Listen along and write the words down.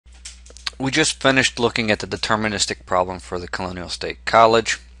We just finished looking at the deterministic problem for the Colonial State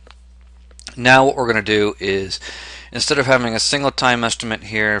College. Now what we're going to do is, instead of having a single time estimate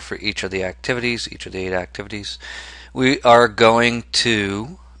here for each of the activities, each of the 8 activities, we are going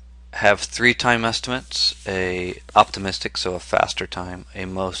to have 3 time estimates: a optimistic, so a faster time; a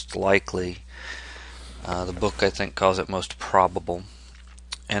most likely, the book I think calls it most probable;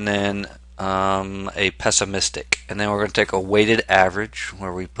 and then a pessimistic. And then we're going to take a weighted average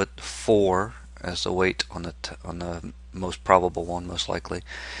where we put 4 as the weight on the most probable one, most likely,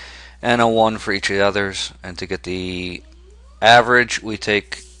 and a 1 for each of the others. And to get the average, we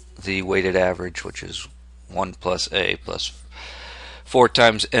take the weighted average, which is 1 plus A plus 4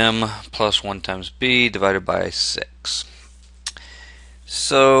 times M plus 1 times B divided by 6.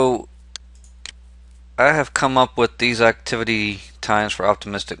 So I have come up with these activity times for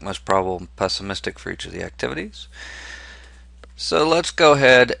optimistic, most probable, and pessimistic for each of the activities. So let's go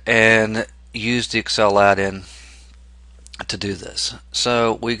ahead and use the Excel add-in to do this.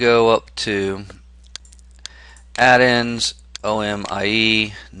 So we go up to add-ins,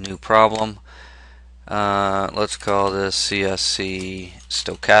 OMIE, new problem. Let's call this CSC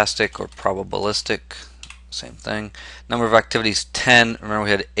stochastic or probabilistic. Same thing. Number of activities 10. Remember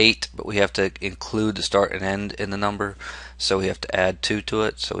we had 8, but we have to include the start and end in the number, so we have to add 2 to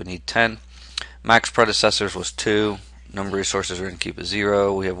it, so we need 10. Max predecessors was 2. Number of resources we're going to keep at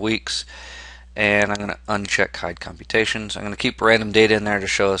 0. We have weeks, and I'm going to uncheck hide computations. I'm going to keep random data in there to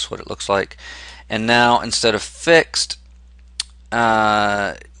show us what it looks like. And now instead of fixed, we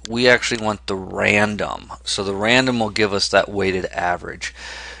actually want the random. So the random will give us that weighted average,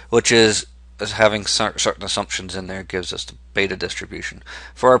 which is having certain assumptions in there gives us the beta distribution.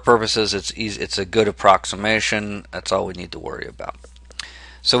 For our purposes, it's easy. It's a good approximation. That's all we need to worry about.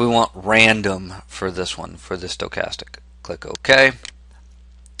 So we want random for this one, for the stochastic. Click OK.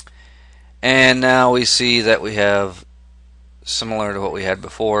 And now we see that we have similar to what we had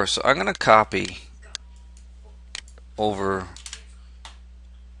before. So I'm going to copy over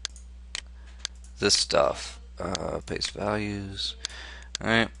this stuff. Paste values. All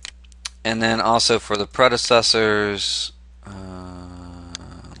right. And then also for the predecessors,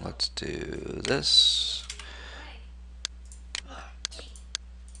 let's do this.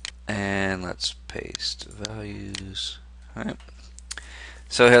 And let's paste values. All right.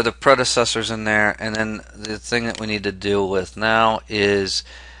 So we have the predecessors in there, and then the thing that we need to deal with now is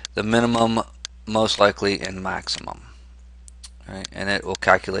the minimum, most likely, and maximum. All right. And it will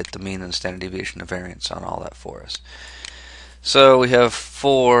calculate the mean and standard deviation of variance on all that for us. So we have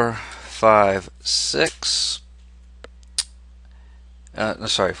 4, 5, 6.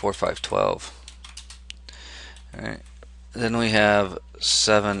 Sorry, 4, 5, 12. All right. Then we have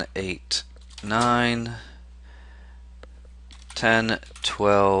 7, 8, 9, 10,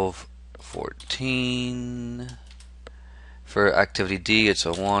 12, 14. For activity D, it's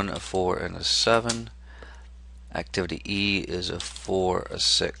a 1, a 4, and a 7. Activity E is a 4, a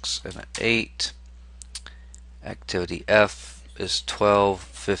 6, and an 8. Activity F is 12,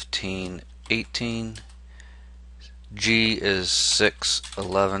 15, 18. G is 6,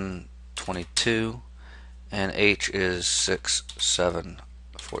 11, 22. And H is 6, 7,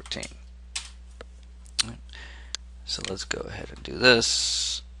 14. So let's go ahead and do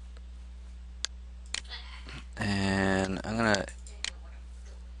this. And I'm going to,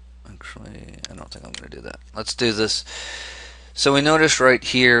 actually, I don't think I'm going to do that. Let's do this. So we notice right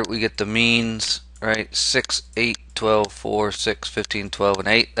here we get the means, right? 6, 8, 12, 4, 6, 15, 12, and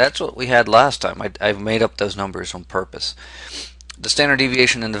 8. That's what we had last time. I've made up those numbers on purpose. The standard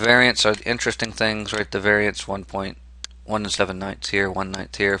deviation and the variance are the interesting things, right? The variance 1.1 and 7 ninths here, 1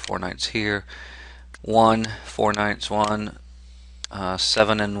 ninth here, 4 ninths here, 1, 4 ninths, 1,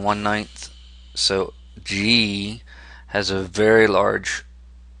 7 and 1 ninth. So G has a very large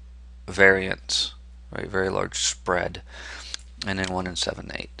variance, right? Very large spread, and then 1 and 7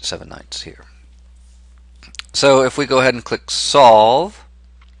 ninths here. So if we go ahead and click solve,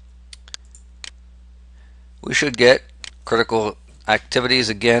 we should get critical activities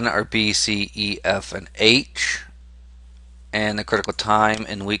again are B, C, E, F, and H, and the critical time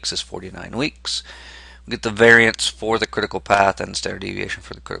in weeks is 49 weeks. We get the variance for the critical path and standard deviation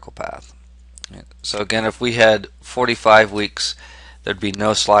for the critical path. So again, if we had 45 weeks, there'd be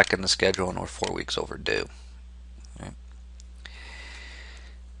no slack in the schedule, and we're 4 weeks overdue.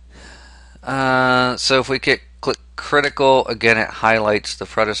 So if we click critical, again it highlights the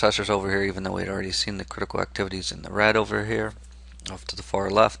predecessors over here, even though we'd already seen the critical activities in the red over here off to the far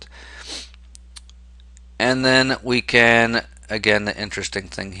left. And then we can, again, the interesting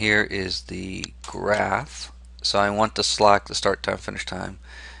thing here is the graph. So I want the slack, the start time, finish time,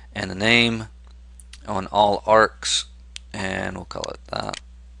 and the name on all arcs, and we'll call it that.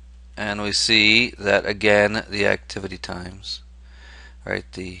 And we see that again the activity times, right?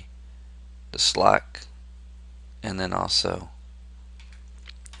 The slack, and then also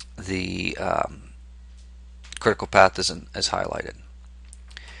the critical path is highlighted.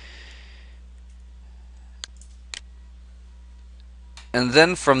 And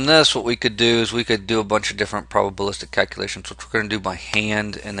then from this, what we could do is we could do a bunch of different probabilistic calculations, which we're going to do by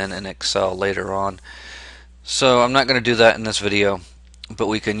hand and then in Excel later on. So I'm not going to do that in this video, but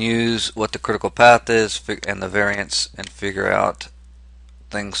we can use what the critical path is and the variance and figure out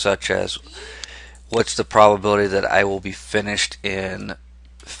things such as what's the probability that I will be finished in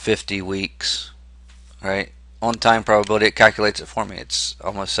 50 weeks, right? On time probability, it calculates it for me. It's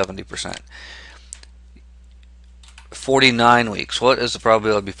almost 70%. 49 weeks. What is the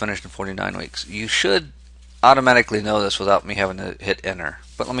probability I'll be finished in 49 weeks? You should automatically know this without me having to hit enter.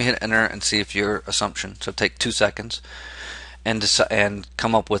 But let me hit enter and see if your assumption. So take 2 seconds and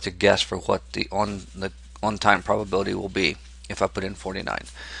come up with a guess for what the on-time probability will be if I put in 49.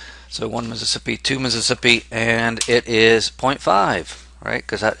 So 1 Mississippi, 2 Mississippi, and it is 0.5, right?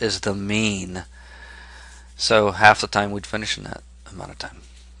 Because that is the mean. So half the time we'd finish in that amount of time.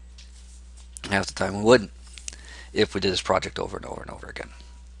 Half the time we wouldn't if we did this project over and over and over again.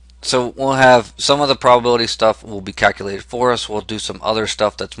 So we'll have some of the probability stuff will be calculated for us. We'll do some other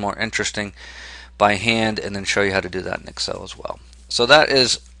stuff that's more interesting by hand and then show you how to do that in Excel as well. So that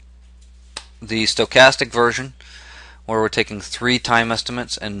is the stochastic version, where we're taking 3 time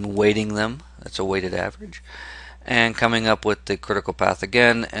estimates and weighting them. That's a weighted average. And coming up with the critical path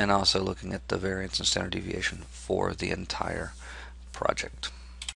again, and also looking at the variance and standard deviation for the entire project.